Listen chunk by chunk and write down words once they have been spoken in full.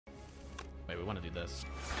we want to do this.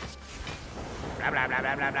 Blah, blah, blah,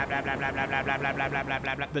 blah, blah, blah, blah, blah, blah, blah, blah, blah, blah, blah, blah,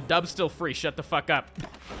 blah, blah. The dub's still free. Shut the fuck up.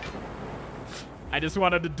 I just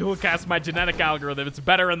wanted to dual cast my genetic algorithm. It's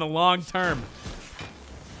better in the long term.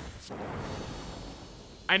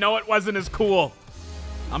 I know it wasn't as cool.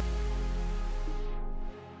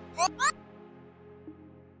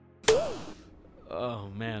 Oh,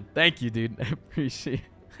 man. Thank you, dude. I appreciate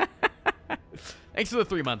it. Thanks for the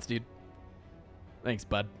 3 months, dude. Thanks,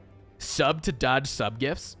 bud. Sub to dodge sub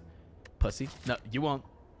gifts? Pussy. No, you won't.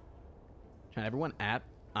 Try everyone at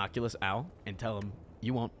Oculus Owl and tell him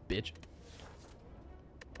you won't, bitch.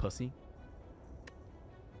 Pussy.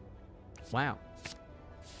 Wow.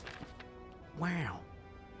 Wow.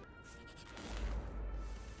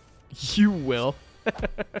 You will.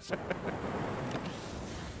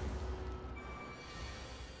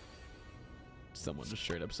 Someone just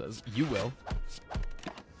straight up says, you will.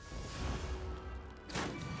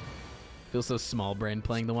 Feel so small brain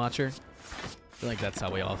playing the Watcher. I feel like that's how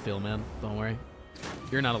we all feel, man. Don't worry.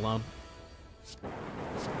 You're not alone.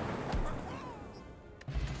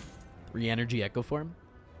 Re-energy Echo Form?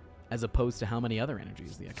 As opposed to how many other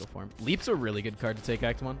energies the Echo Form? Leap's a really good card to take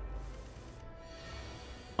Act 1.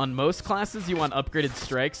 On most classes, you want upgraded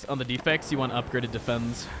strikes. On the defects, you want upgraded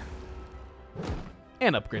defends.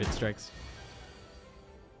 And upgraded strikes.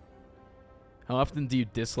 How often do you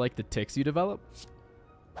dislike the ticks you develop?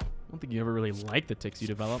 I don't think you ever really like the ticks you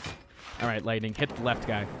develop. All right, Lightning, hit the left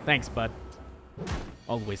guy. Thanks, bud.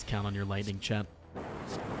 Always count on your Lightning, chat.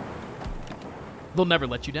 They'll never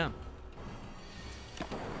let you down.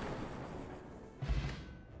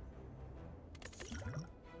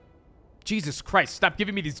 Jesus Christ, stop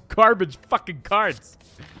giving me these garbage fucking cards.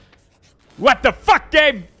 What the fuck,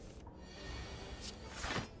 game?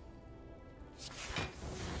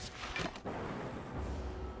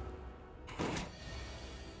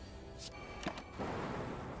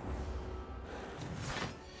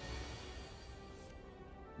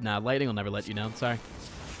 Nah, Lightning will never let you down. Sorry.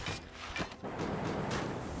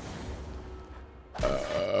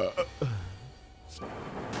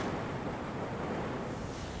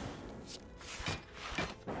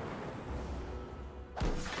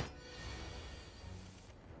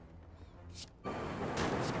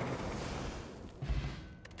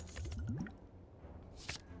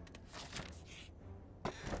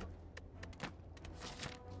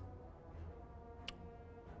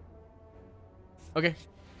 Okay.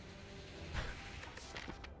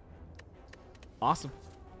 Awesome.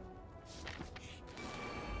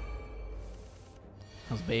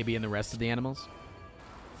 How's Baby and the rest of the animals?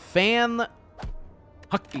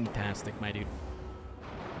 Fan-hucking-tastic, my dude.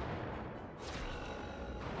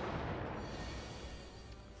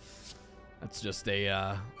 That's just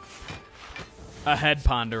a head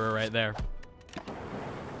ponderer right there.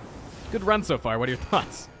 Good run so far. What are your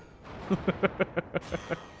thoughts?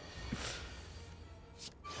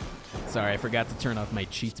 Sorry, I forgot to turn off my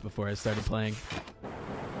cheats before I started playing.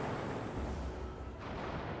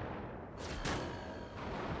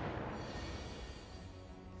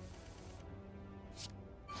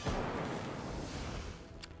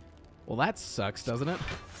 Well, that sucks, doesn't it?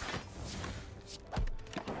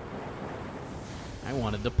 I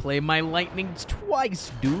wanted to play my Lightnings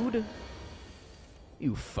twice, dude.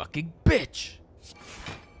 You fucking bitch.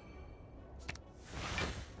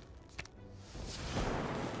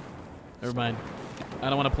 Never mind. I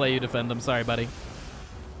don't want to play you defend. I'm sorry, buddy.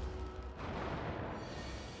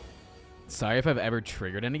 Sorry if I've ever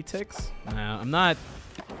triggered any ticks. No, I'm not.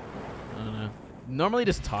 I don't know. Normally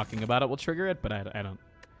just talking about it will trigger it, but I don't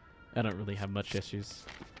really have much issues.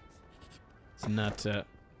 It's not, okay.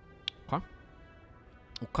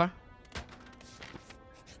 Okay.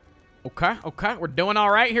 Okay, okay. We're doing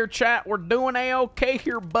all right here, chat. We're doing A-okay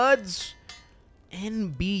here, buds.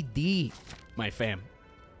 NBD, my fam.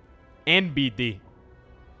 NBD. Did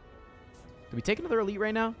we take another elite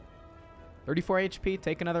right now? 34 HP,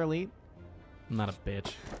 take another elite? I'm not a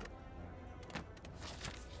bitch.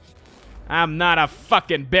 I'm not a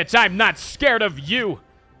fucking bitch. I'm not scared of you.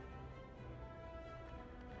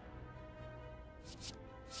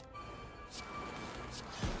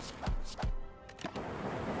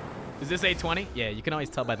 Is this A20? Yeah, you can always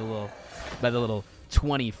tell by the little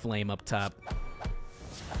 20 flame up top.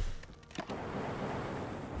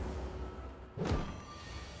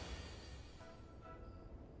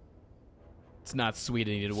 It's not Sweet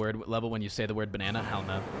Anita word level when you say the word banana. Hell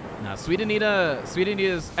no. No, Sweet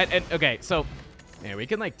Anita's and okay, so yeah, we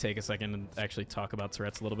can like take a second and actually talk about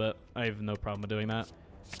Tourette's a little bit. I have no problem with doing that.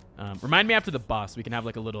 Remind me after the boss. We can have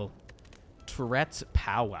like a little Tourette's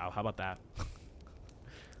powwow. How about that?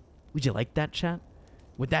 Would you like that, chat?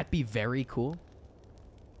 Would that be very cool?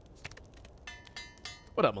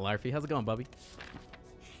 What up, Malarfy? How's it going, Bubby?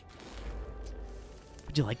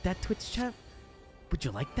 Would you like that, Twitch chat? Would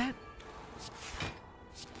you like that?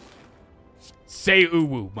 Say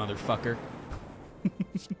ooh-woo, motherfucker.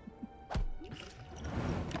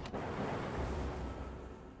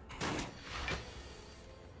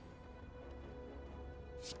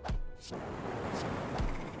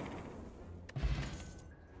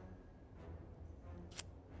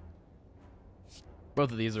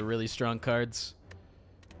 Both of these are really strong cards.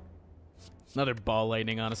 Another ball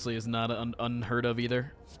lightning, honestly, is not unheard of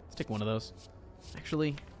either. Let's take one of those.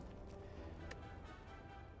 Actually,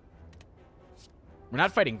 we're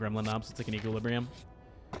not fighting Gremlin Knobs. Let's take an Equilibrium.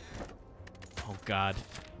 Oh, God.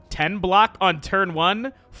 10 block on turn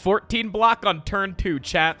 1, 14 block on turn 2,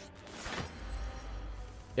 chat.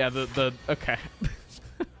 Yeah, okay.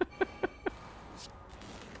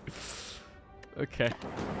 Okay.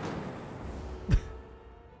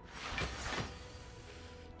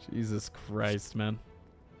 Jesus Christ, man.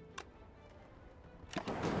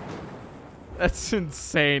 That's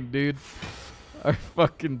insane, dude. Our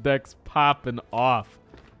fucking deck's popping off.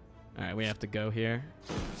 Alright, we have to go here.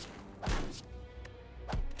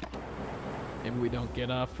 Maybe we don't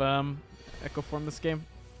get off Echo Form this game.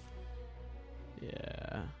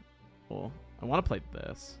 Yeah. Well, I want to play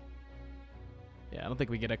this. Yeah, I don't think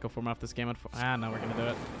we get Echo Form off this game. No, we're going to do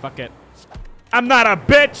it. Fuck it. I'm not a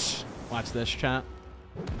bitch! Watch this, chat.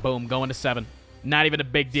 Boom, going to 7. Not even a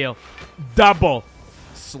big deal. Double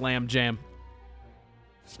slam jam.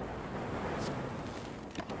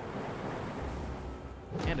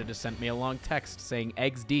 And it just sent me a long text saying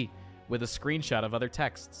XD with a screenshot of other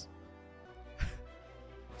texts.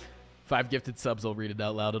 5 gifted subs, I'll read it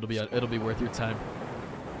out loud. It'll be worth your time.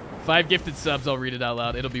 5 gifted subs, I'll read it out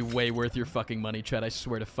loud. It'll be way worth your fucking money, Chad. I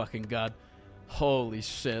swear to fucking God. Holy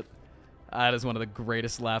shit. That is one of the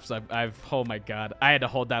greatest laughs I've oh my God. I had to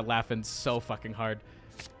hold that laugh in so fucking hard.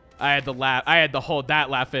 I had to hold that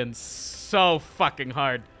laugh in so fucking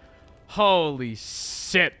hard. Holy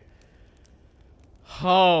shit.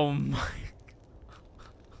 Oh my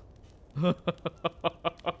God.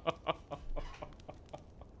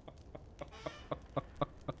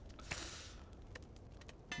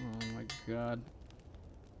 Oh my God.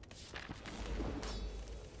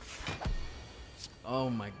 Oh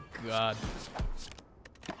my God.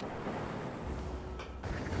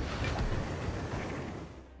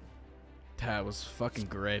 That was fucking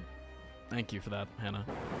great. Thank you for that, Hannah.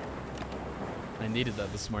 I needed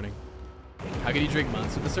that this morning. How could you drink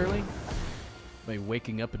Monster this early? By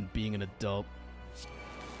waking up and being an adult.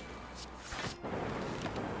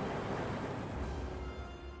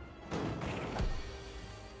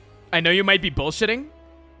 I know you might be bullshitting.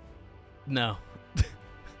 No.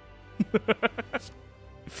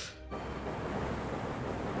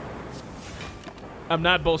 I'm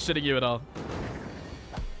not bullshitting you at all.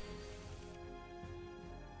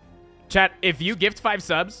 Chat, if you gift 5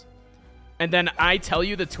 subs and then I tell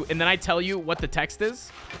you what the text is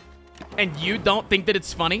and you don't think that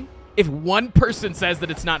it's funny, if one person says that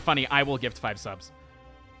it's not funny, I will gift 5 subs.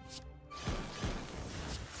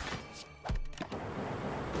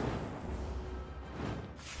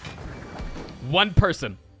 One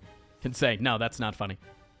person can say, no, that's not funny.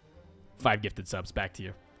 5 gifted subs. Back to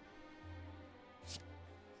you. I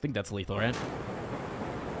think that's lethal, right?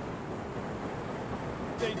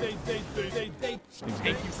 Thank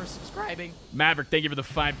you for subscribing. Maverick, thank you for the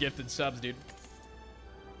 5 gifted subs, dude.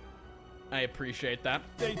 I appreciate that.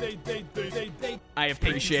 I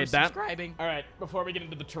appreciate that. All right, before we get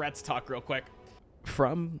into the Tourette's talk real quick.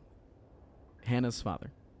 From Hannah's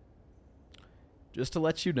father. Just to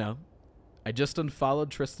let you know, I just unfollowed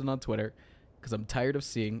Tristan on Twitter because I'm tired of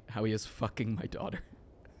seeing how he is fucking my daughter.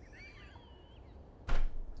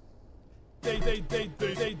 Thank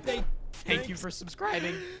you for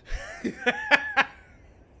subscribing.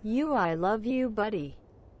 I love you, buddy.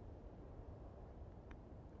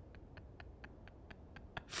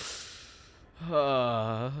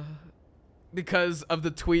 Because of the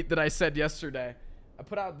tweet that I said yesterday. I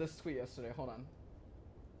put out this tweet yesterday. Hold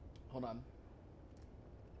on.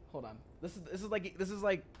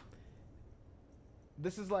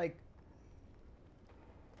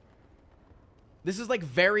 This is like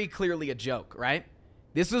very clearly a joke, right?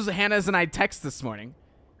 This was Hannah's and I text this morning.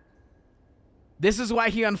 This is why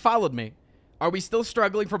he unfollowed me. Are we still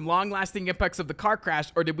struggling from long-lasting impacts of the car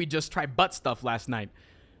crash, or did we just try butt stuff last night?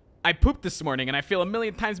 I pooped this morning and I feel a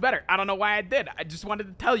million times better. I don't know why I did. I just wanted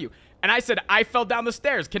to tell you. And I said, I fell down the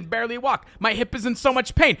stairs, can barely walk. My hip is in so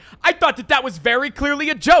much pain. I thought that was very clearly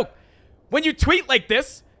a joke. When you tweet like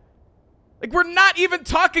this, Like, we're not even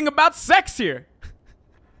talking about sex here.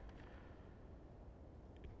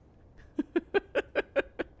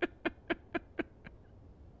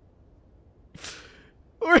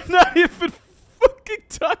 We're not even fucking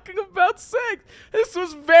talking about sex. This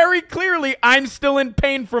was very clearly, I'm still in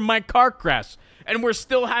pain from my car crash. And we're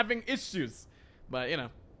still having issues. But, you know.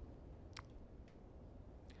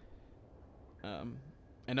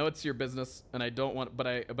 I know it's your business, and I don't want, but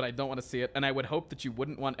I don't want to see it, and I would hope that you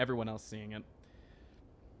wouldn't want everyone else seeing it.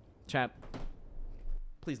 Chat,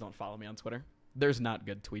 please don't follow me on Twitter. There's not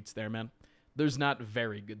good tweets there, man. There's not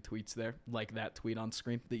very good tweets there, like that tweet on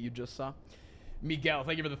screen that you just saw. Miguel,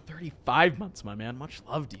 thank you for the 35 months, my man. Much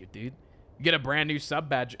love to you, dude. You get a brand new sub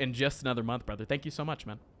badge in just another month, brother. Thank you so much,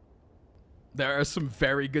 man. There are some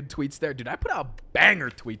very good tweets there. Dude, I put out banger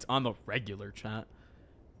tweets on the regular, chat.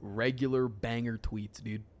 Regular banger tweets,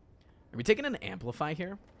 dude. Are we taking an amplify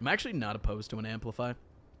here? I'm actually not opposed to an amplify.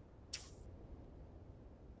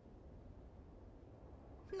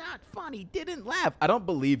 Not funny. Didn't laugh. I don't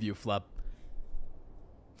believe you, Flup.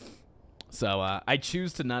 So, I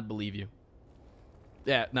choose to not believe you.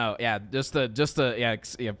 Yeah, no, yeah, just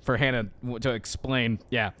for Hannah to explain,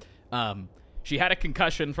 yeah. She had a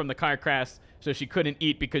concussion from the car crash, so she couldn't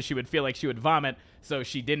eat because she would feel like she would vomit, so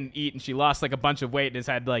she didn't eat, and she lost, like, a bunch of weight and has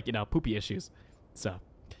had, like, you know, poopy issues. So,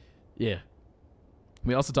 yeah.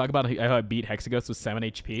 We also talk about how I beat Hexaghost with 7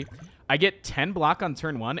 HP. I get 10 block on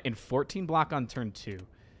turn 1 and 14 block on turn 2.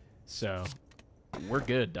 So, we're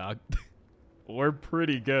good, dog. We're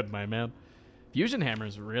pretty good, my man. Fusion Hammer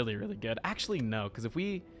is really, really good. Actually, no, because if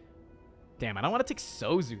we... Damn, I don't want to take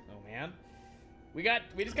Sozu, though, man. We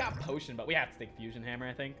just got Potion, but we have to take Fusion Hammer,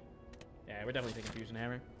 I think. Yeah, we're definitely taking Fusion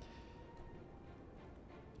Hammer.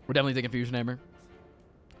 We're definitely taking Fusion Hammer.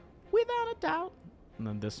 Without a doubt. And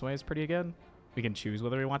then this way is pretty good. We can choose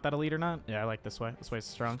whether we want that elite or not. Yeah, I like this way. This way is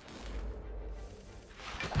strong.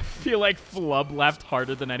 I feel like Flub left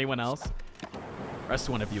harder than anyone else. Rest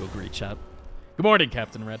one of you agree, chat. Good morning,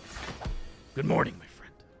 Captain Red. Good morning, my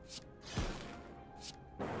friend.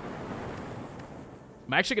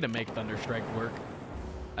 I'm actually going to make Thunderstrike work.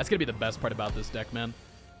 That's going to be the best part about this deck, man.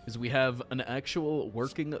 Is we have an actual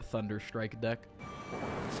working Thunderstrike deck.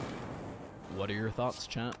 What are your thoughts,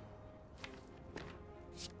 chat?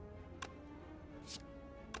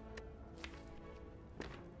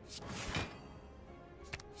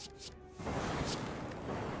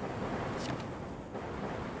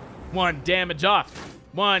 One damage off.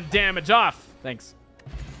 One damage off. Thanks.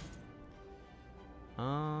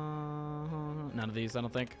 None of these, I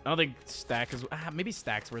don't think. I don't think stack is... maybe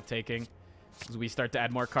stack's worth taking. As we start to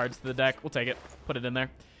add more cards to the deck. We'll take it. Put it in there.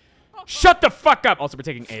 Shut the fuck up! Also, we're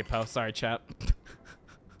taking Apo. Sorry, chat.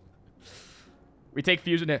 We take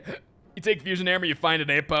Fusion... You take Fusion Hammer, you find an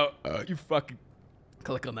Apo. You fucking...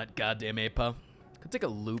 Click on that goddamn Apo. Could take a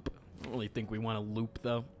loop. I don't really think we want a loop,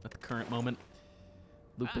 though, at the current moment.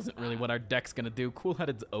 Loop isn't really what our deck's gonna do.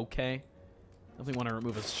 Cool-Headed's okay. Definitely want to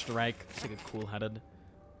remove a strike. Take a Cool-Headed.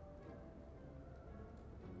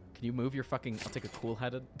 Can you move your fucking... I'll take a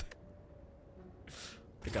Cool-Headed.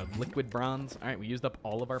 Pick up Liquid Bronze. Alright, we used up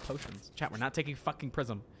all of our potions. Chat, we're not taking fucking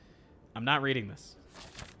Prism. I'm not reading this.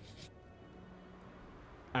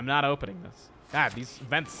 I'm not opening this. God, these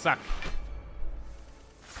vents suck.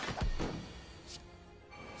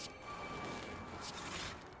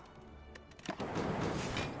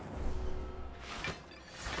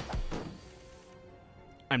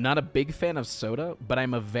 I'm not a big fan of soda, but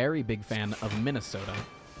I'm a very big fan of Minnesota.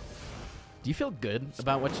 Do you feel good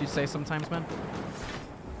about what you say sometimes, man?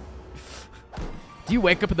 Do you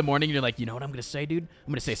wake up in the morning and you're like, you know what I'm going to say, dude? I'm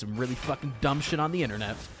going to say some really fucking dumb shit on the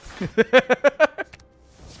internet.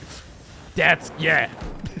 That's, yeah.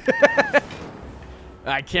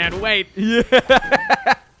 I can't wait. Yeah.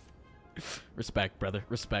 Respect, brother.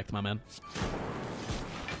 Respect, my man.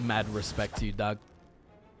 Mad respect to you, dog.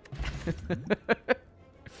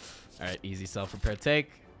 All right, easy self-repair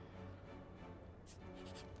take.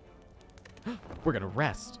 We're going to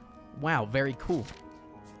rest. Wow, very cool.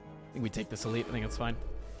 I think we take this elite. I think it's fine.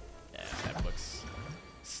 Yeah, Stabby Book's...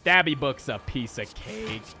 Stabby Book's a piece of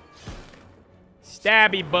cake.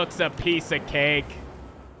 Stabby Book's a piece of cake.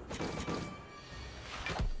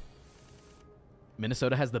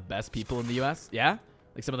 Minnesota has the best people in the U.S.? Yeah?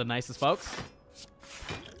 Like some of the nicest folks?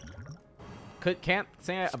 Can't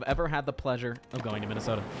say I've ever had the pleasure of going to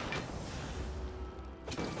Minnesota.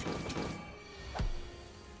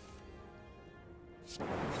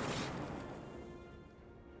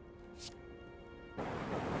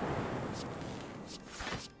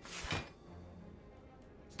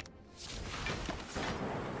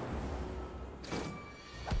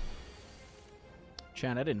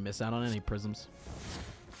 Chat, I didn't miss out on any prisms.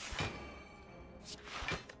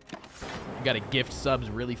 You gotta gift subs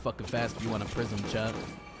really fucking fast if you want a prism, chat.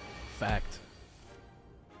 Fact.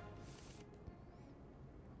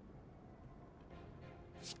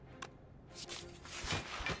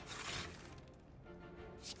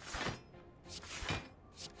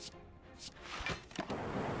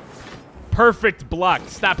 Perfect block.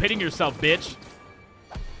 Stop hitting yourself, bitch.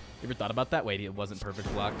 You ever thought about that? Wait, it wasn't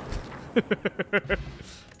perfect block.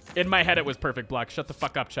 In my head, it was perfect block. Shut the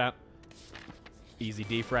fuck up, chat. Easy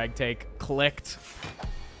defrag take. Clicked.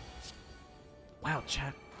 Wow,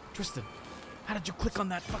 chat. Tristan, how did you click on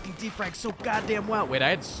that fucking defrag so goddamn well? Wait, I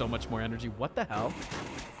had so much more energy. What the hell?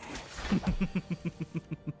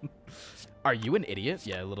 Are you an idiot?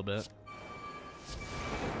 Yeah, a little bit.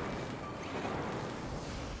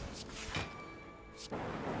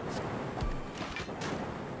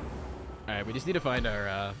 Alright, we just need to find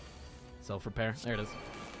our self-repair. There it is.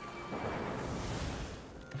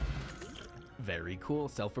 Very cool.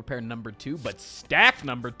 Self-repair number 2, but stack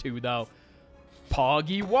number 2, though.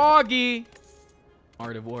 Poggy Woggy.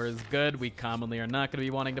 Art of War is good. We commonly are not going to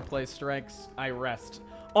be wanting to play strikes. I rest.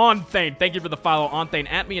 Onthane, thank you for the follow. Onthane,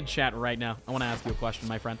 at me in chat right now. I want to ask you a question,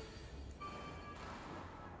 my friend.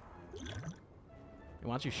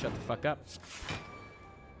 Why don't you shut the fuck up?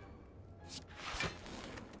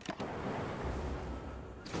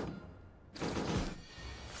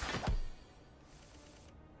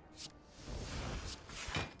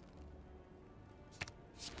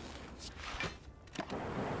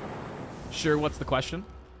 Sure, what's the question?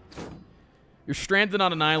 You're stranded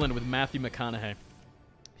on an island with Matthew McConaughey.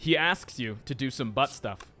 He asks you to do some butt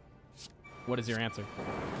stuff. What is your answer?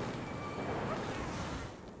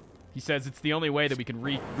 He says it's the only way that we can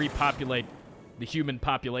repopulate the human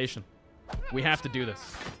population. We have to do this.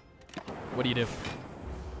 What do you do?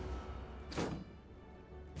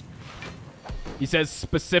 He says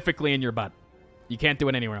specifically in your butt. You can't do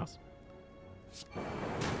it anywhere else.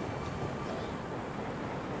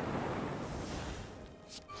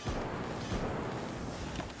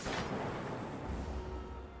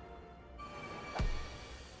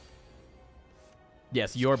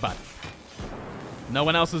 Yes, your butt. No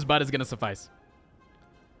one else's butt is going to suffice.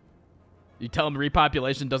 You tell him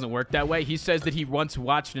repopulation doesn't work that way. He says that he once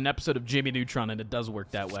watched an episode of Jimmy Neutron and it does work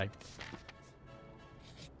that way.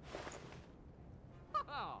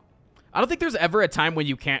 I don't think there's ever a time when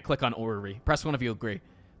you can't click on orrery. Press 1 if you agree.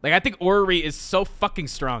 Like, I think orrery is so fucking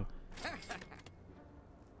strong.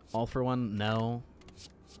 All for one, no.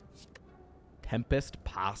 Tempest,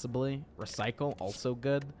 possibly. Recycle, also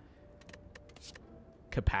good.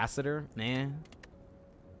 Capacitor, nah.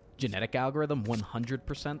 Genetic algorithm,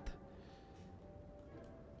 100%.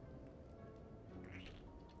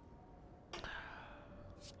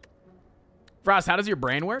 Frost, how does your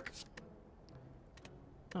brain work?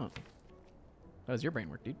 Oh. How does your brain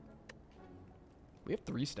work, dude? We have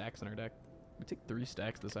 3 stacks in our deck. We take 3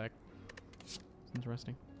 stacks this act. It's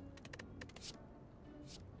interesting.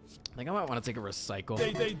 I think I might want to take a recycle.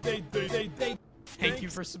 Thank you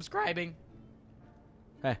for subscribing.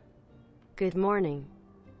 Hey. Good morning.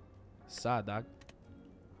 Saw, dog.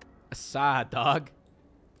 Saw, dog.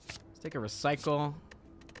 Let's take a recycle.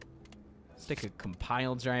 Let's take a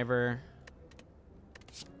compile driver.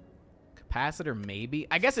 Capacitor, maybe.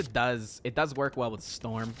 I guess it does. It does work well with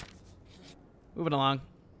Storm. Moving along.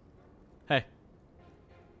 Hey.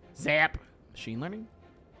 Zap. Machine learning?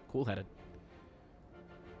 Cool-headed.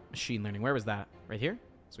 Machine learning. Where was that? Right here?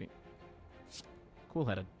 Sweet.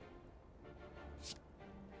 Cool-headed.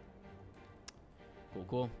 Cool,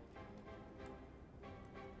 cool.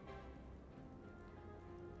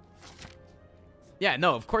 Yeah,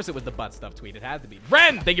 no, of course it was the butt stuff tweet. It had to be.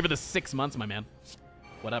 Ren, thank you for the 6 months, my man.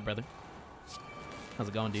 What up, brother? How's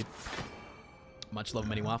it going, dude? Much love,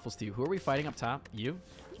 many waffles to you. Who are we fighting up top? You?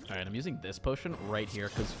 All right, I'm using this potion right here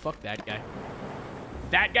because fuck that guy.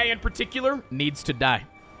 That guy in particular needs to die.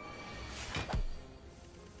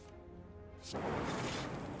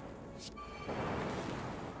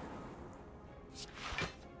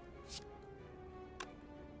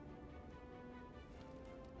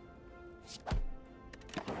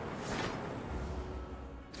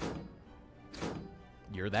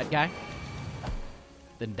 You're that guy?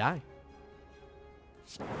 Then die.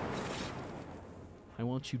 Why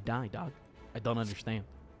won't you die, dog? I don't understand.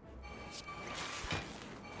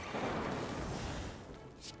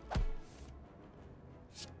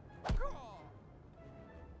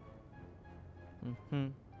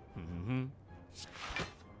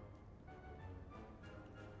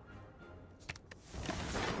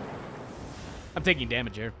 I'm taking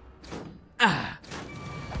damage here. Ah.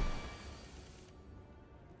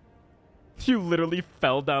 You literally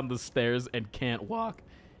fell down the stairs and can't walk.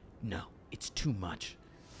 No, it's too much.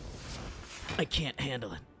 I can't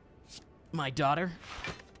handle it. My daughter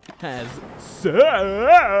has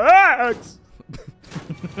sex.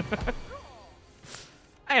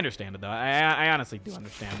 I understand it, though. I honestly do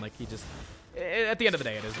understand. Like, he just... At the end of the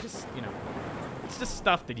day, it is just, you know... It's just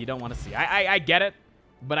stuff that you don't want to see. I get it,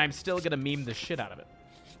 but I'm still going to meme the shit out of it.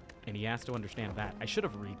 And he has to understand that. I should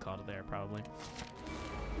have recalled there, probably.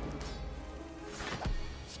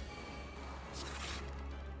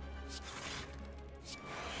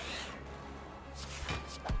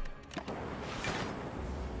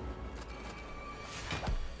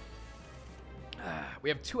 We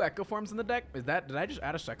have 2 Echo Forms in the deck. Is that... Did I just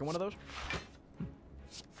add a second one of those?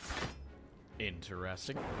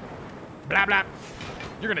 Interesting. Blah, blah.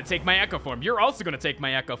 You're going to take my Echo Form. You're also going to take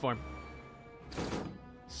my Echo Form.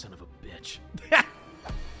 Son of a bitch.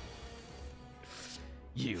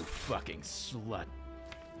 You fucking slut.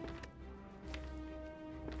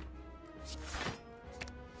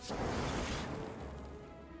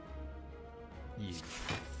 You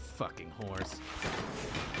fucking horse.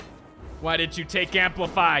 Why did you take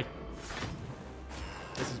Amplify?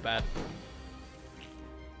 This is bad.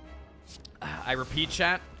 I repeat,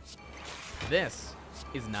 chat. This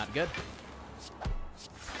is not good.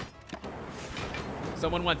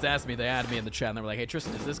 Someone once asked me, they added me in the chat, and they were like, hey,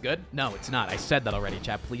 Tristan, is this good? No, it's not. I said that already,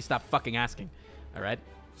 chat. Please stop fucking asking. All right?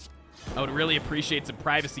 I would really appreciate some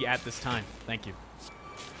privacy at this time. Thank you.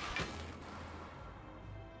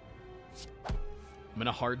 I'm in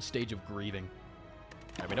a hard stage of grieving.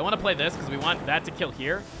 All right, we don't want to play this because we want that to kill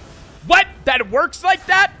here. What? That works like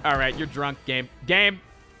that? All right, you're drunk, game. Game.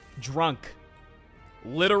 Drunk.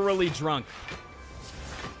 Literally drunk.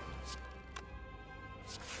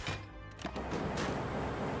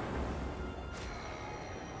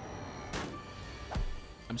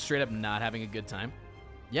 I'm straight up not having a good time.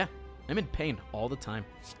 Yeah, I'm in pain all the time.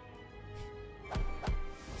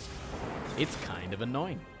 It's kind of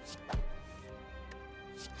annoying.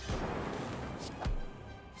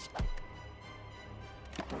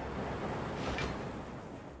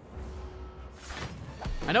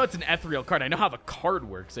 I know it's an ethereal card. I know how the card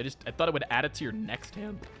works. I thought it would add it to your next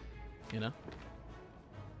hand. You know?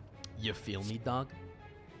 You feel me, dog?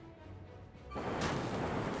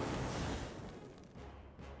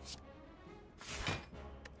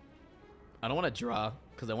 I don't want to draw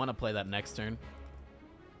because I want to play that next turn.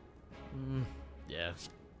 Yeah.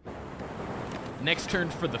 Next turn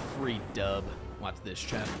for the free dub. Watch this,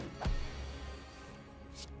 chat.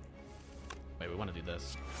 Wait, we want to do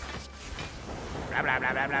this. Blah, blah,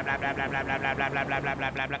 blah, blah, blah, blah, blah, blah, blah, blah, blah, blah, blah, blah,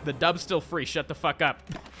 blah, blah, blah. The dub's still free. Shut the fuck up.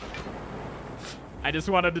 I just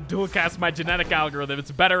wanted to dual cast my genetic algorithm.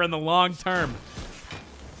 It's better in the long term.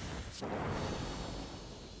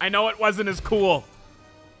 I know it wasn't as cool.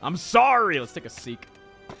 I'm sorry. Let's take a seek.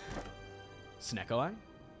 Snecko Eye?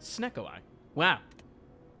 Snecko Eye. Wow.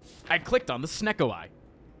 I clicked on the Snecko Eye.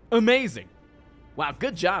 Amazing. Wow,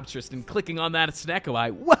 good job, Tristan, clicking on that Snecko Eye.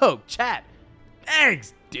 Whoa, chat.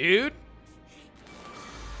 Thanks, dude.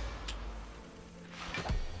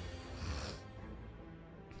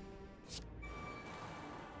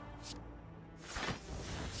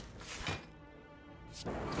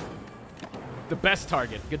 The best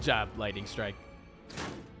target. Good job, Lightning Strike.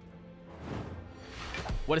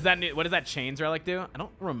 What does that Chains Relic do? I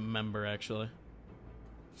don't remember, actually.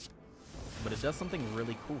 But it does something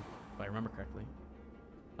really cool, if I remember correctly.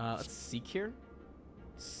 Let's seek here.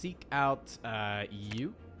 Seek out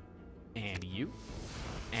you. And you.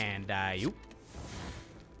 And you.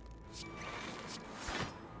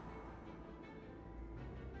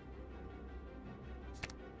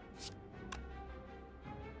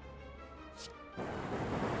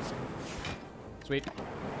 Sweet.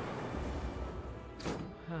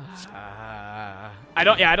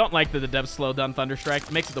 I don't like that the devs slowed down Thunderstrike.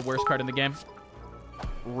 It makes it the worst card in the game.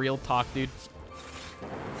 Real talk, dude.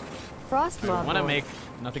 Frost Mob want to make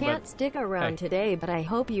nothing can't but... stick around today, but I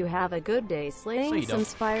hope you have a good day slaying some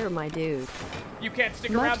fire, my dude. You can't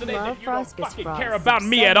stick Much around today. love, You don't Froskus fucking Frost. care about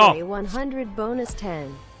me at all. 100 bonus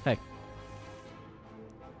 10. Hey.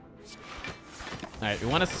 Alright, we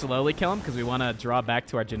want to slowly kill him because we want to draw back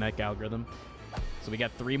to our genetic algorithm. So we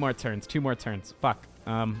got 3 more turns, 2 more turns. Fuck.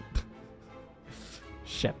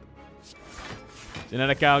 Shit.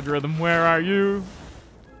 Genetic algorithm, where are you?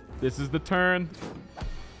 This is the turn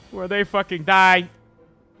where they fucking die. God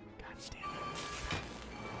damn it.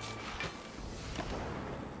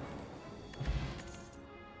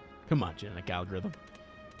 Come on, genetic algorithm.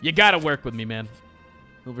 You gotta work with me, man.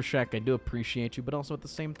 Overshack, I do appreciate you, but also at the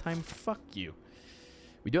same time, fuck you.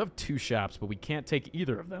 We do have 2 shops, but we can't take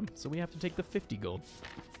either of them, so we have to take the 50 gold.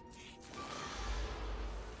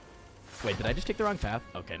 Wait, did I just take the wrong path?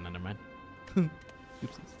 Okay, no, never mind.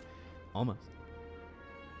 Oopsies. Almost.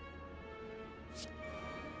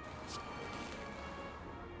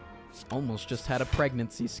 Almost just had a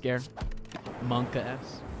pregnancy scare. Monka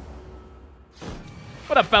S.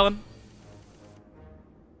 What up, felon?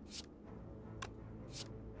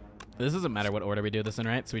 This doesn't matter what order we do this in,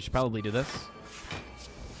 right? So we should probably do this.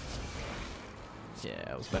 Yeah,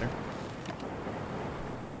 that was better.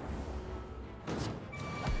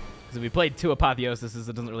 Because if we played 2 Apotheosis,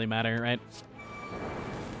 it doesn't really matter, right?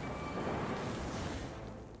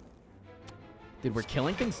 Dude, we're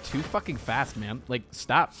killing things too fucking fast, man. Like,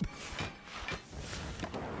 stop.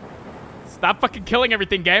 Stop fucking killing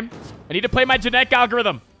everything, game. I need to play my genetic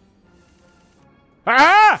algorithm.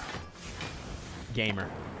 Ah! Gamer.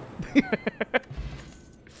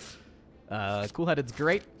 Cool-headed's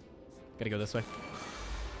great. Gotta go this way.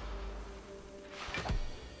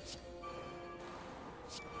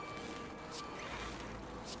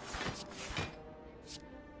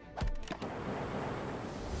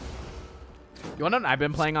 You wanna know what I've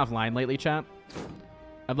been playing offline lately, chat?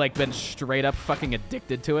 I've like been straight up fucking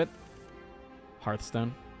addicted to it.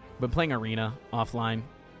 Hearthstone. Been playing Arena offline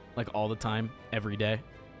like all the time, every day,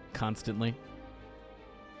 constantly.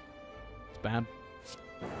 It's bad.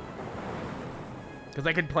 Because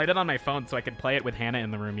I could play it on my phone, so I could play it with Hannah in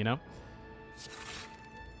the room, you know?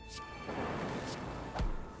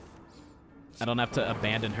 I don't have to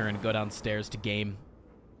abandon her and go downstairs to game.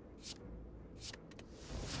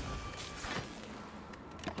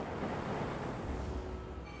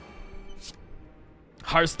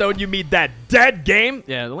 Hearthstone, you mean that dead game?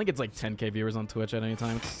 Yeah, it only gets like 10k viewers on Twitch at any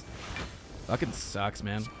time. It's fucking sucks,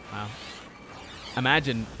 man. Wow.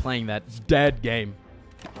 Imagine playing that dead game.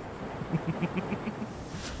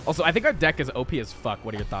 Also, I think our deck is OP as fuck.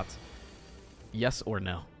 What are your thoughts? Yes or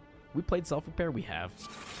no? We played self-repair? We have.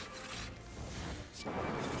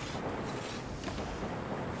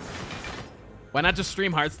 Why not just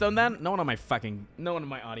stream Hearthstone then? No one in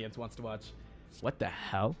my audience wants to watch. What the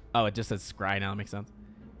hell? Oh, it just says Scry now. That makes sense.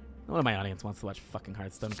 No one in my audience wants to watch fucking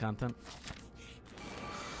Hearthstone content.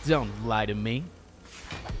 Don't lie to me.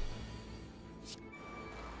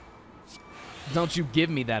 Don't you give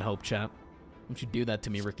me that hope, chat. Don't you do that to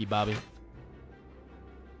me, Ricky Bobby.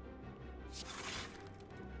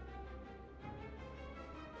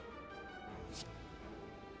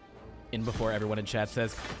 In before everyone in chat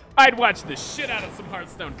says, I'd watch the shit out of some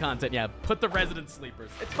Hearthstone content. Yeah, put the resident sleepers.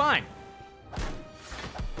 It's fine.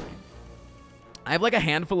 I have like a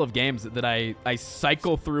handful of games that I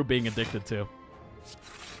cycle through being addicted to.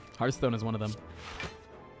 Hearthstone is one of them.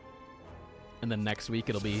 And then next week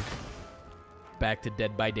it'll be back to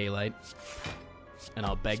Dead by Daylight. And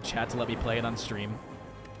I'll beg chat to let me play it on stream.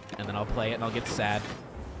 And then I'll play it and I'll get sad.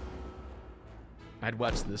 I'd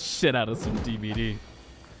watch the shit out of some DVD.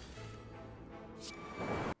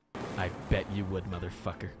 I bet you would,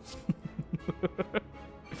 motherfucker.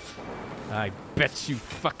 I bet you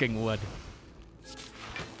fucking would.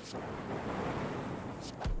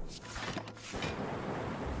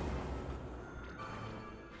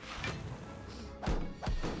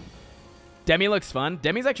 Demi looks fun.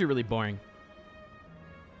 Demi's actually really boring.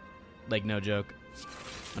 Like, no joke.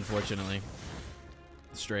 Unfortunately.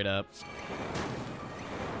 Straight up.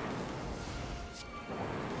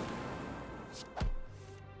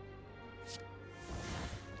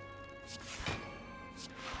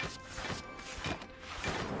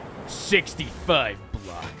 $65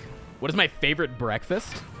 block. What is my favorite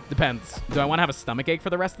breakfast? Depends. Do I want to have a stomach ache for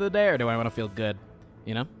the rest of the day, or do I want to feel good?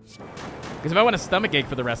 You know? Because if I want a stomach ache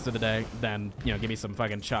for the rest of the day, then, you know, give me some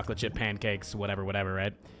fucking chocolate chip pancakes, whatever,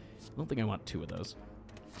 right? I don't think I want 2 of those.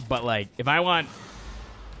 But, like, if I want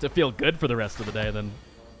to feel good for the rest of the day, then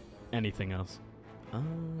anything else. What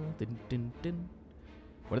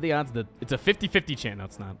are the odds that... It's a 50-50 chance. No,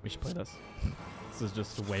 it's not. We should play this. This is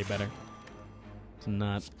just way better. It's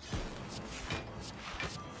not.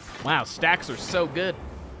 Wow, stacks are so good.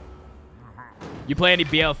 You play any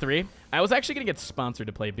BL3? I was actually going to get sponsored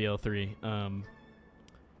to play BL3. And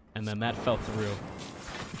then that fell through.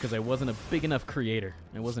 Because I wasn't a big enough creator.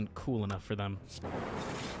 I wasn't cool enough for them.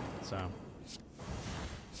 So.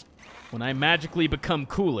 When I magically become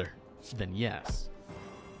cooler, then yes.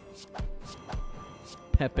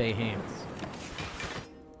 Pepe hands.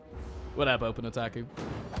 What up, Open Otaku?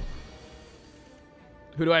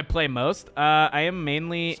 Who do I play most? I am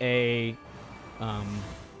mainly a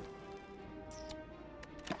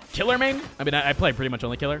killer main. I mean, I play pretty much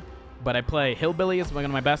only killer, but I play Hillbilly is one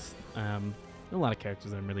of my best. A lot of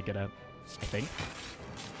characters that I'm really good at, I think.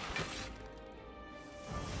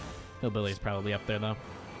 Hillbilly's probably up there, though.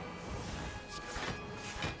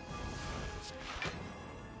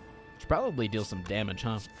 Should probably deal some damage,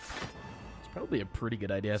 huh? It's probably a pretty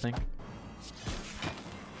good idea, I think.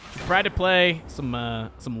 Should try to play some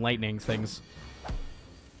lightning things.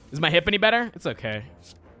 Is my hip any better? It's okay.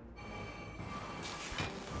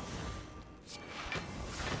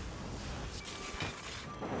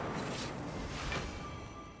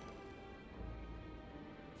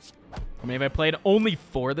 I mean, if I played only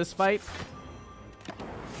for this fight.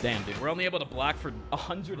 Damn, dude. We're only able to block for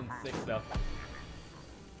 106, though.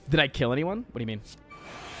 Did I kill anyone? What do you mean?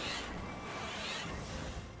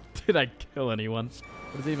 Did I kill anyone?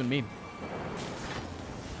 What does it even mean?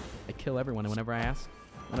 I kill everyone, and whenever I ask,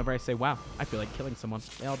 whenever I say, wow, I feel like killing someone,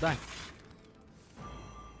 they all die.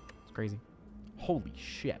 It's crazy. Holy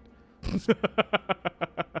shit.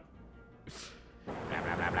 That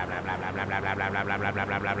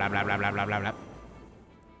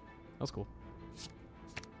was cool.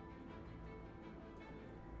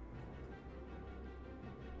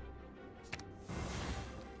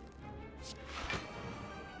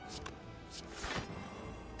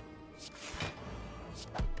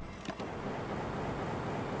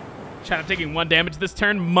 Chat, I'm taking 1 damage this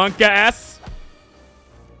turn. Monka S.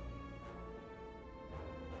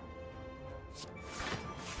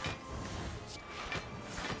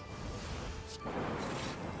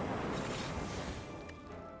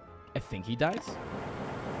 I think he dies.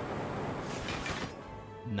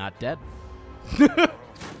 Not dead.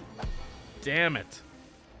 Damn it.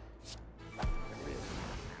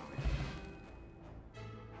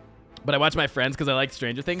 But I watch my friends because I like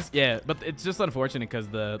Stranger Things. Yeah, but it's just unfortunate because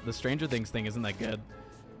the Stranger Things thing isn't that good.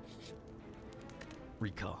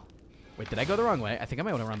 Recall. Wait, did I go the wrong way? I think I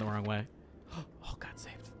might want to run the wrong way. Oh, God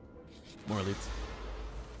saved. More elites.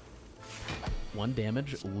 1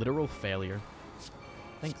 damage. Literal failure.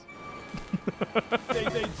 Thanks.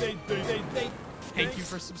 Thank you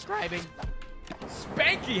for subscribing.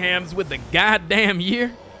 Spanky Hams with the goddamn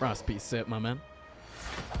year. Ross, peace sit, my man.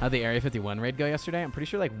 How'd the Area 51 raid go yesterday? I'm pretty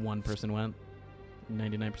sure like 1 person went.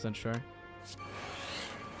 99% sure.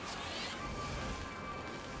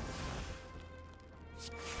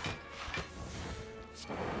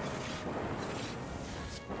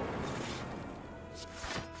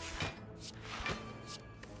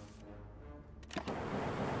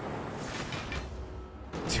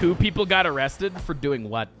 Two people got arrested for doing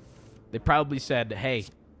what? They probably said, hey,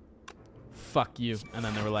 fuck you. And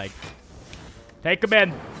then they were like, take him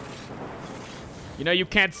in. You know you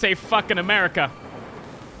can't say fuck in America.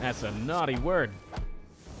 That's a naughty word.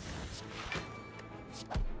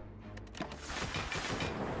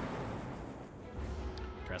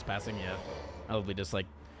 Trespassing, yeah. Probably just like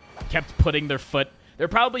kept putting their foot. They're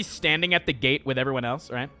probably standing at the gate with everyone else,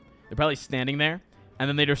 right? They're probably standing there. And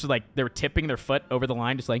then they just like, they were tipping their foot over the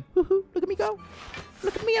line, just like, woohoo, look at me go.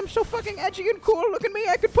 Look at me, I'm so fucking edgy and cool. Look at me,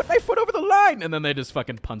 I could put my foot over the line. And then they just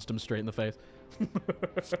fucking punched him straight in the face.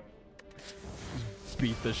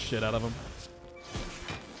 Beat the shit out of him.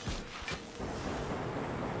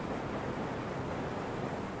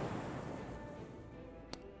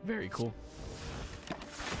 Very cool.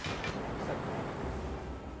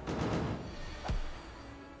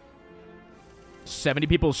 "70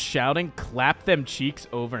 people shouting, clap them cheeks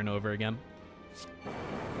over and over again."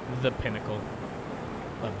 The pinnacle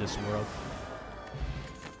of this world.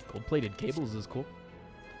 Gold-plated cables is cool.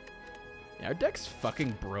 Yeah, our deck's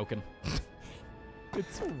fucking broken.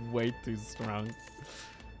 It's way too strong.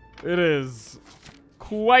 It is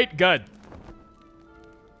quite good.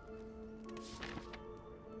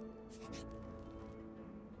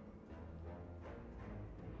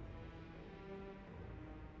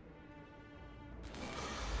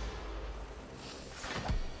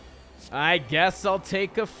 I guess I'll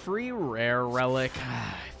take a free rare relic.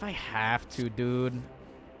 If I have to, dude.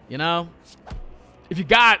 You know?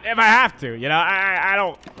 If I have to, you know? I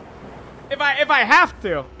don't... If I have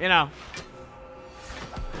to, you know?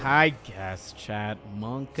 I guess, chat.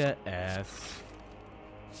 Monka S.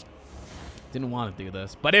 Didn't want to do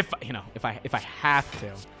this. But if, you know, if I have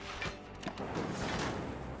to.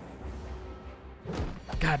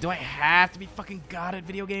 God, do I have to be fucking god at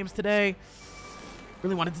video games today?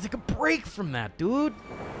 Really wanted to take a break from that, dude.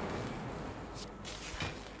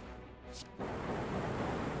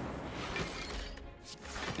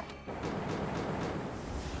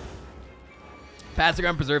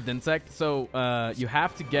 Passive Preserved Insect. So you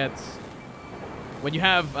have to get, when you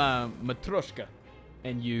have Matryoshka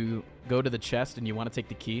and you go to the chest and you want to take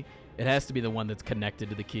the key, it has to be the one that's connected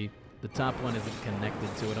to the key. The top one isn't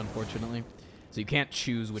connected to it, unfortunately. So you can't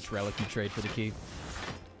choose which relic you trade for the key.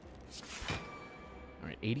 All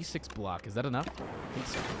right, 86 block. Is that enough? I think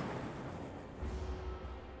so.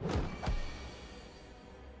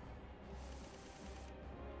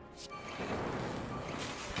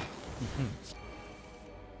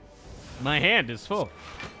 My hand is full.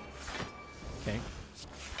 Okay.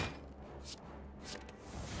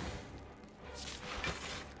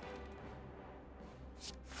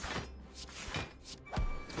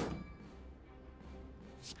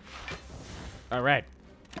 All right.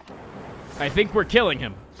 I think we're killing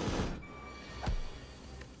him.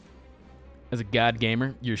 As a god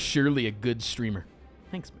gamer, you're surely a good streamer.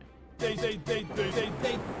 Thanks, man.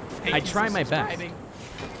 I try my best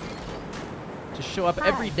to show up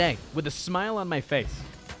every day with a smile on my face.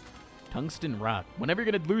 Tungsten rod. Whenever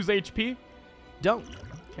you're gonna lose HP, don't.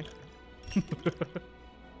 Okay.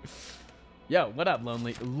 Yo, what up,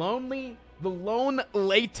 Lonely? Lonely, the lone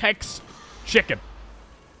latex chicken.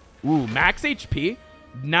 Ooh, max HP.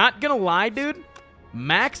 Not gonna lie, dude.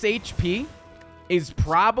 Max HP is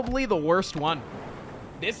probably the worst one.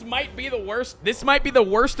 This might be the worst. This might be the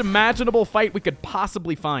worst imaginable fight we could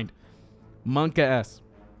possibly find. Monka S.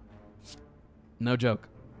 No joke.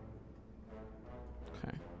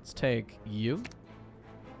 Okay, let's take you.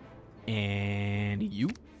 And you.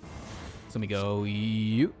 So let me go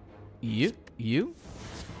you.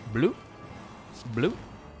 Blue.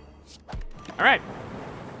 All right.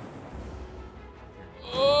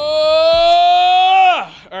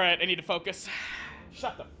 Oh! All right, I need to focus.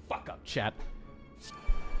 Shut the fuck up, chat.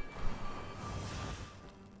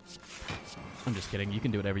 I'm just kidding. You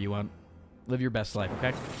can do whatever you want. Live your best life,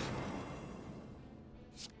 okay?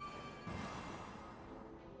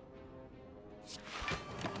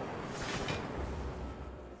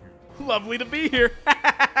 Lovely to be here.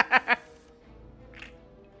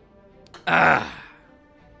 Ah.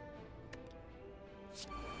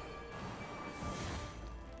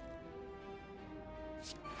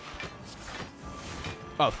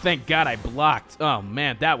 Oh, thank God I blocked. Oh,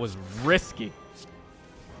 man, that was risky.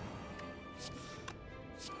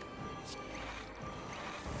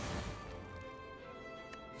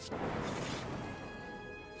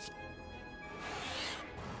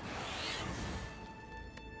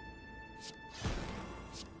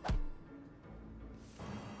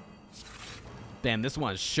 Damn, this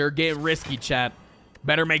one's sure getting risky, chat.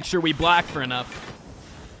 Better make sure we block for enough.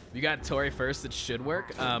 You got Tori first, it should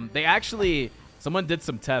work. They actually... Someone did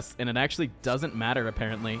some tests, and it actually doesn't matter,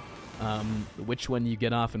 apparently, which one you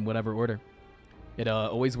get off in whatever order. It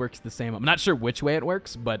always works the same. I'm not sure which way it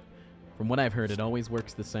works, but from what I've heard, it always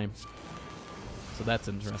works the same. So that's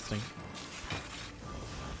interesting.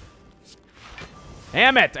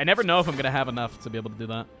 Damn it! I never know if I'm going to have enough to be able to do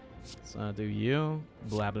that. So do you.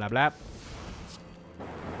 Blah, blah, blah.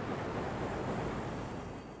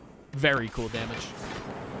 Very cool damage.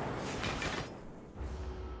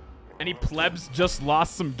 Any plebs just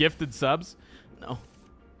lost some gifted subs? No.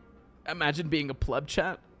 Imagine being a pleb,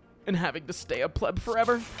 chat, and having to stay a pleb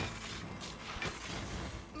forever.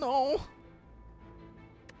 No.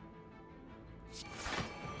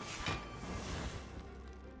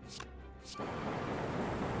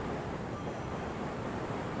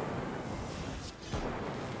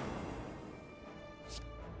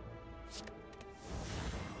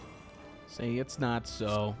 Say it's not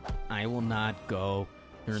so. I will not go.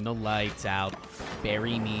 Turn the lights out.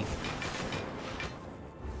 Bury me.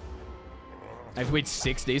 I have to wait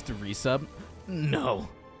 6 days to resub? No.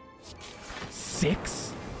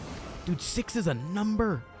 6? Dude, 6 is a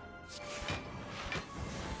number.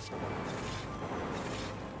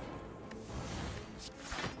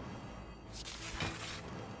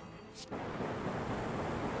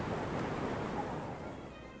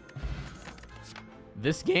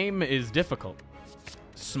 This game is difficult.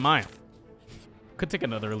 Smile. Could take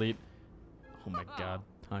another elite. Oh my god.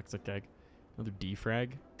 Toxic egg. Another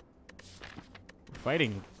defrag. We're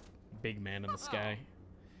fighting big man in the sky.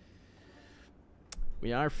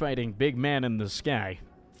 We are fighting big man in the sky.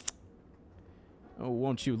 Oh,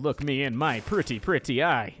 won't you look me in my pretty, pretty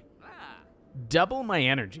eye. Double my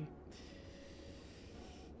energy.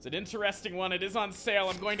 It's an interesting one. It is on sale.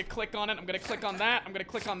 I'm going to click on it. I'm going to click on that. I'm going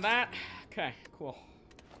to click on that. Okay, cool.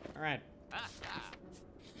 All right.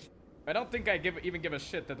 I don't think I even give a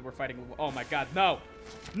shit that we're fighting. Oh my god, no.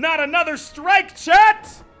 Not another strike,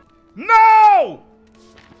 chat! No!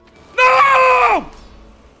 No!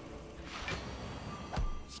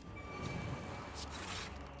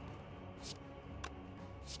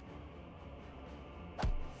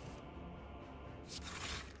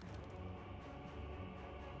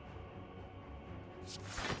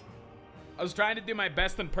 I was trying to do my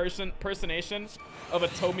best impersonation of a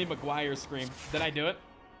Tobey Maguire scream. Did I do it?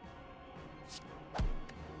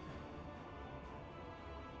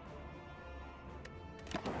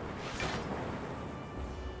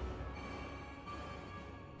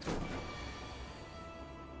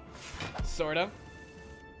 Sorta.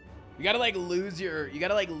 You gotta like lose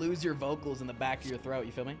your vocals in the back of your throat,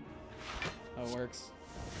 you feel me? How it works.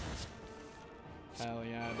 Hell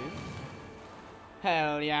yeah, dude.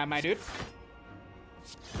 Hell yeah, my dude.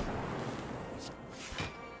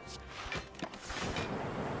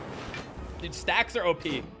 Dude, stacks are OP.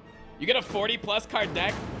 You get a 40+ card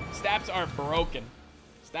deck, stacks are broken.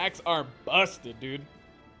 Stacks are busted, dude.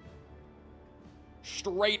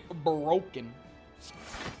 Straight broken.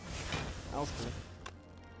 That was cool.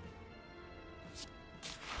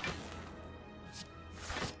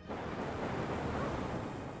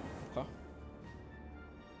 Huh?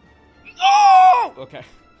 Oh! Okay.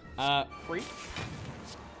 Free?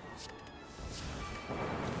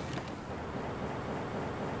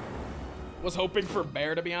 Was hoping for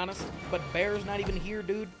Bear, to be honest. But Bear's not even here,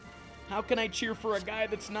 dude. How can I cheer for a guy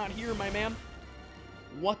that's not here, my man?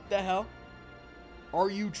 What the hell? Are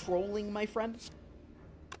you trolling, my friend?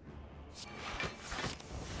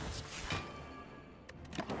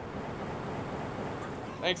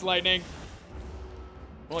 Thanks, Lightning.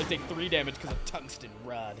 Only take 3 damage because of tungsten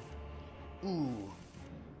rod. Ooh.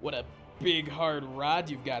 What a big, hard rod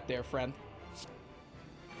you've got there, friend.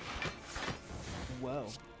 Whoa.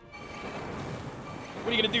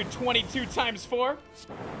 What are you gonna do, 22 times 4?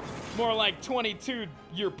 More like 22,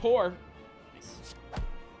 you're poor. Nice.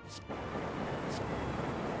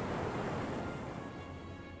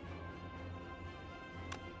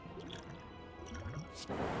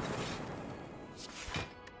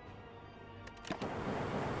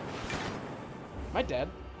 Am I dead?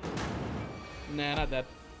 Nah, not dead.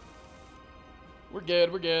 We're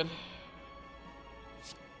good, we're good.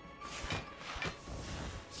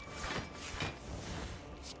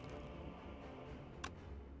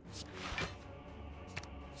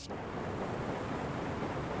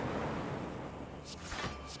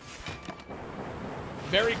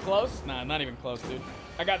 Very close? Nah, not even close, dude.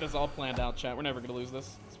 I got this all planned out, chat. We're never gonna lose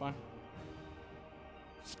this. It's fine.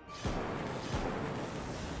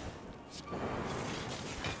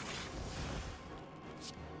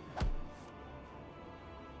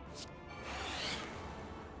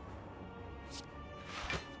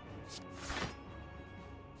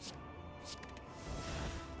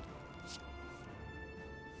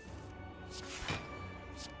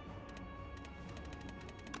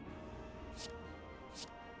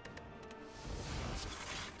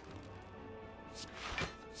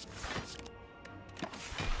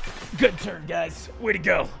 Good turn, guys. Way to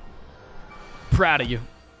go. Proud of you.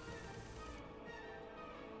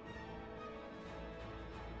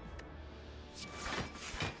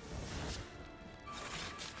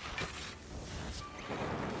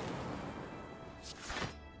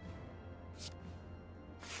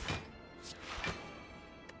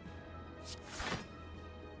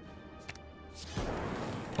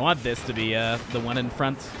 I want this to be the one in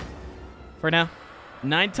front for now.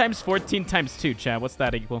 9 times 14 times 2, chat. What's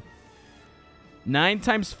that equal? 9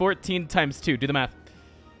 times 14 times 2. Do the math.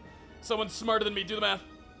 Someone smarter than me. Do the math.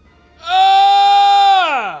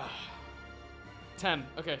 Ah! 10.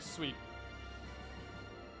 Okay, sweet.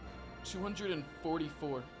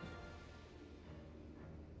 244.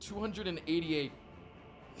 288.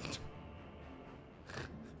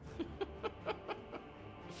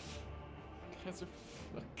 Guys are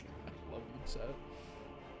fucking... I love you, chat. I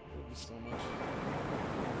love you so much.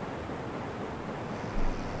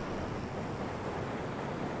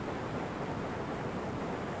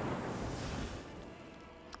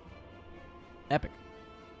 Epic.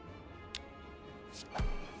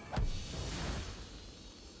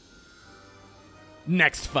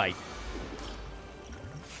 Next fight.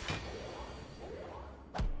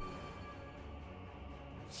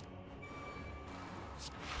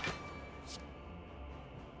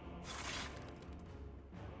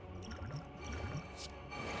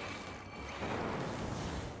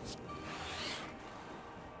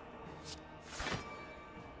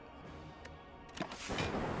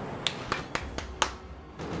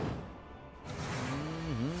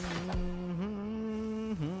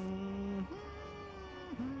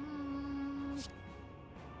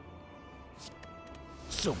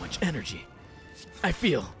 So much energy. I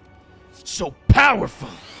feel so powerful.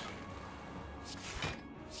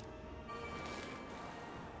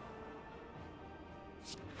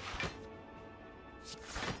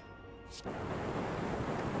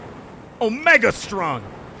 Omega strong.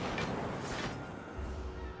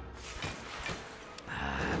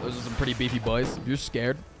 Those are some pretty beefy boys. If you're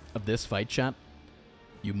scared of this fight, chat,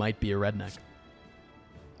 you might be a redneck.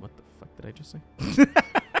 What the fuck did I just say?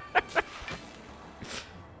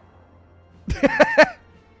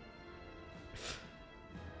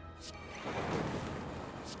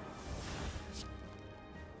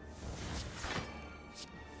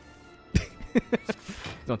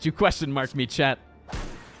 Don't you question mark me, chat.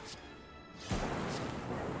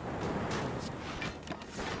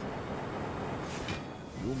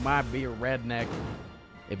 You might be a redneck.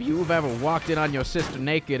 If you've ever walked in on your sister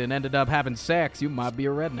naked and ended up having sex, you might be a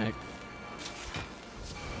redneck.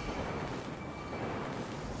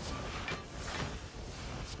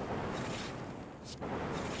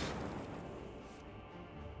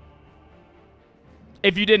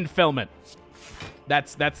 If you didn't film it.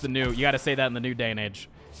 That's the new, you gotta say that in the new day and age.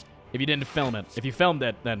 If you didn't film it. If you filmed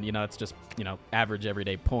it, then, you know, it's just, you know, average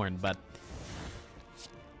everyday porn, but...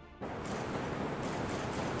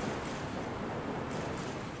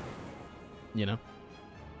 You know?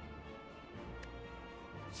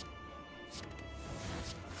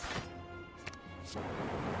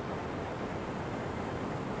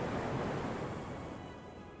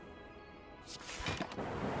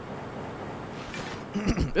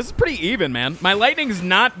 This is pretty even, man. My lightning's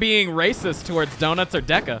not being racist towards donuts or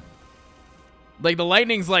Deca. Like, the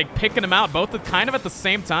lightning's, like, picking them out both kind of at the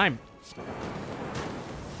same time.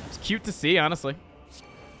 It's cute to see, honestly.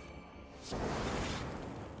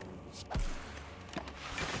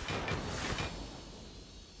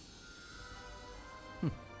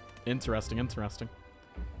 Interesting, interesting.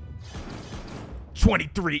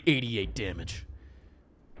 2388 damage.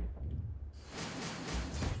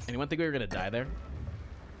 Anyone think we were gonna die there?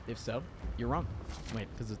 If so, you're wrong. Wait,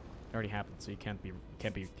 because it already happened, so you can't be,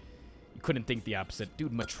 you couldn't think the opposite.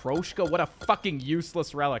 Dude, Matryoshka, what a fucking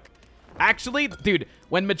useless relic. Actually, dude,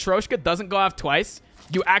 when Matryoshka doesn't go off twice,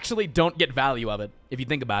 you actually don't get value of it, if you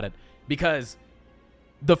think about it. Because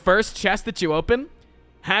the first chest that you open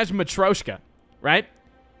has Matryoshka, right?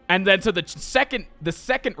 And then so the second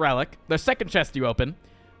relic, the second chest you open,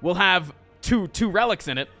 will have two relics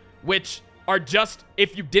in it, which are just,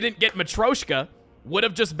 if you didn't get Matryoshka, would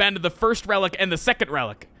have just been the first relic and the second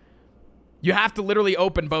relic. You have to literally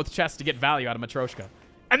open both chests to get value out of Matryoshka.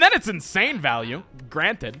 And then it's insane value,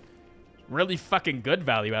 granted. Really fucking good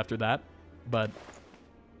value after that. But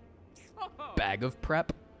bag of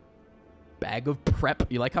prep. Bag of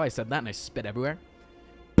prep. You like how I said that and I spit everywhere?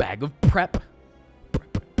 Bag of prep.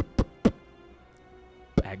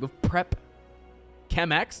 Bag of prep.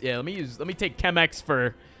 Chem-X? Yeah, let me take Chem-X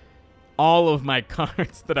for all of my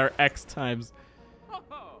cards that are X times.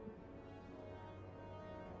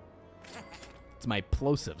 It's my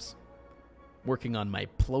plosives. Working on my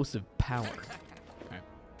plosive power. Okay.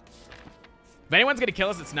 If anyone's gonna kill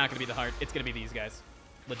us, it's not gonna be the heart. It's gonna be these guys.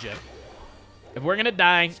 Legit. If we're gonna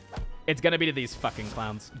die, it's gonna be to these fucking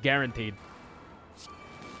clowns. Guaranteed.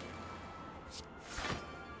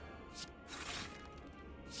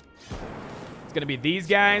 It's gonna be these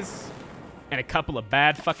guys and a couple of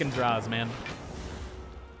bad fucking draws, man.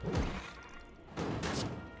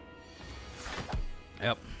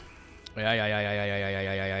 Yep.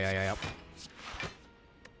 Yeah.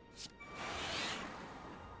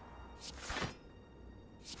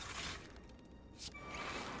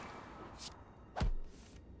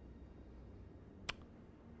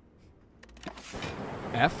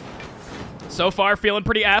 F. So far, feeling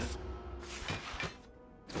pretty F.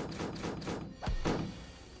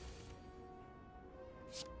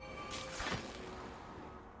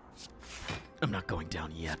 I'm not going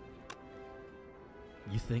down yet.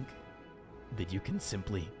 You think that you can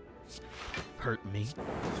simply hurt me,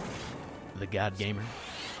 the God Gamer?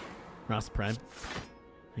 Ross Prime,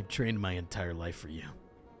 I've trained my entire life for you.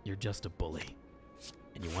 You're just a bully.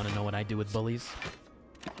 And you want to know what I do with bullies?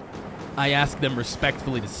 I ask them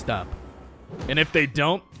respectfully to stop. And if they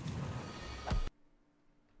don't,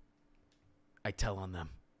 I tell on them.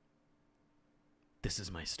 This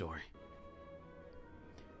is my story.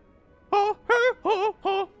 Oh, oh, oh,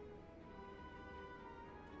 oh.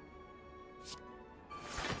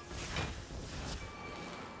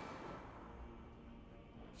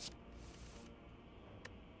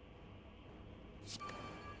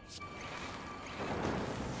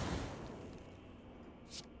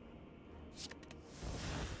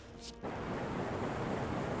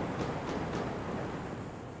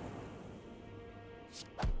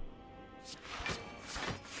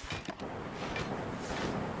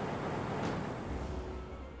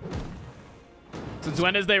 Since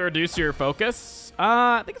when does they reduce your focus?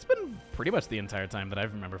 I think it's been pretty much the entire time that I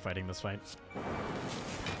remember fighting this fight.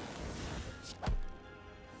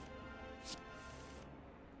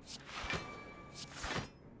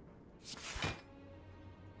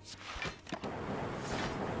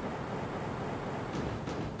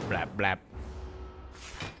 Blap, blap.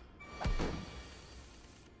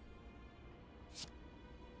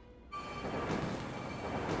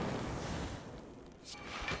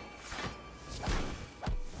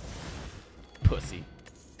 Pussy.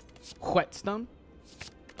 Whetstone.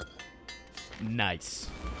 Nice.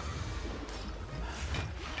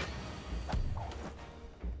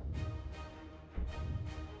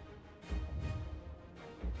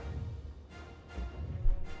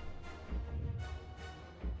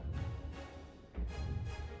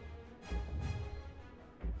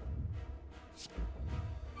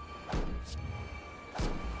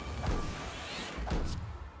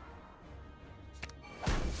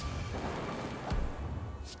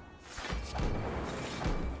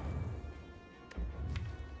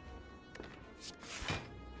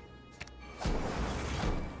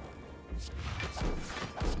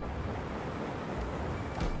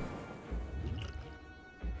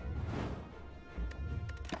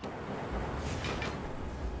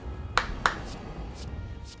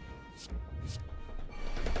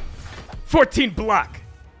 $14 block.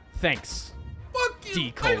 Thanks. Fuck you.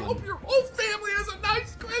 D: I hope your whole family has a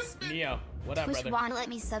nice Christmas. Neo, what up, Twitch brother? wanna let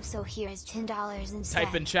me sub, so here is $10 instead.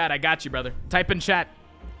 Type in chat. I got you, brother. Type in chat.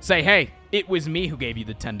 Say, hey, it was me who gave you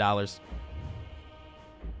the $10.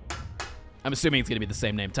 I'm assuming it's going to be the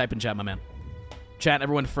same name. Type in chat, my man. Chat,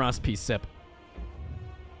 everyone, Frost, peace, sip.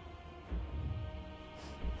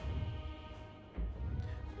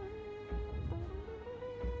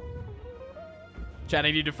 Chat,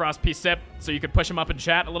 I need you to Frost, peace, sip, so you could push him up in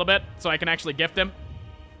chat a little bit, so I can actually gift him.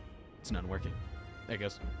 It's not working. There it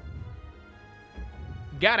goes.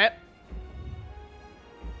 Got it.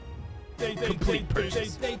 Complete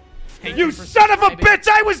purchase. You son of a bitch!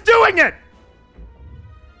 I was doing it!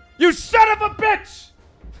 You son of a bitch!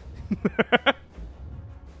 I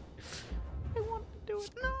want to do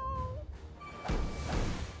it now.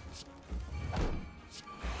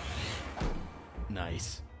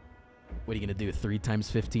 Nice. What are you gonna do? 3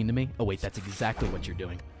 times 15 to me? Oh wait, that's exactly what you're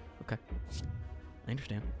doing. Okay. I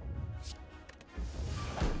understand.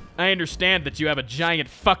 I understand that you have a giant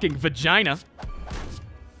fucking vagina.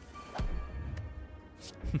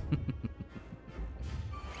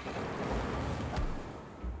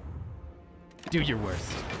 Do your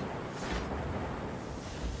worst.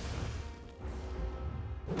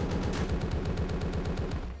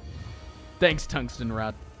 Thanks, Tungsten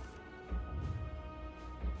Rod.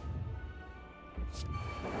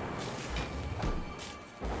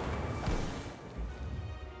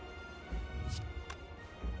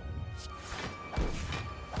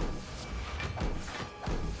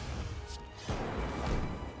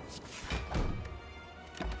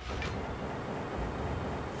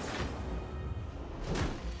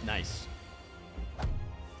 Nice.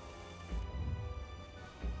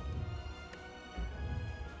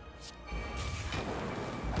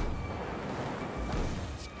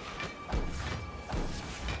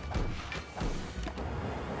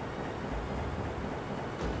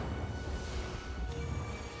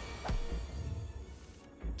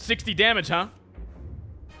 $60 damage, huh?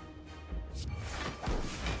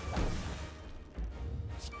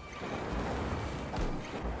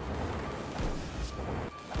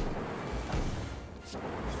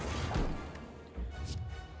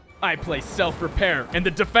 I play self-repair in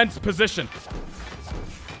the defense position.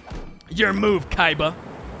 Your move, Kaiba.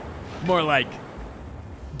 More like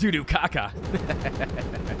doo-doo caca.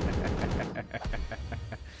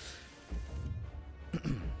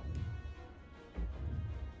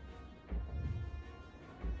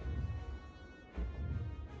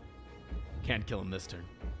 Can't kill him this turn.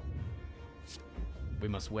 We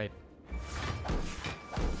must wait.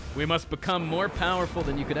 We must become more powerful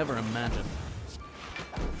than you could ever imagine.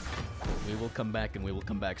 We will come back, and we will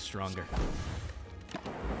come back stronger.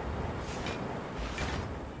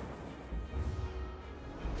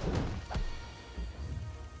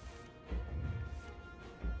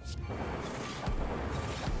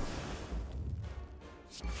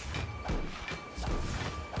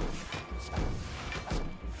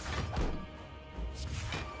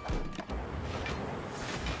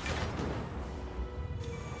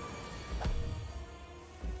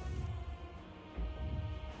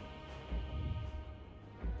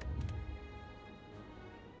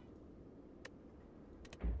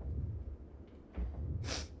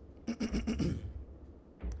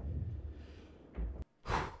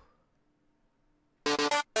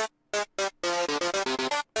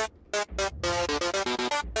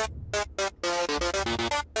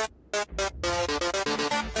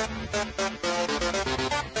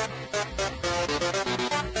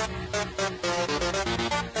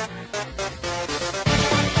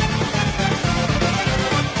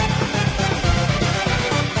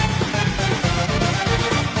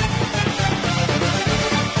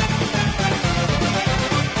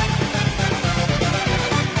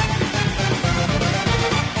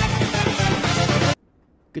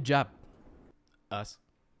 Good job. Us.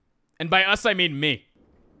 And by us, I mean me.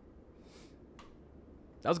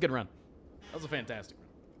 That was a good run. That was a fantastic run.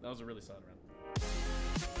 That was a really solid run.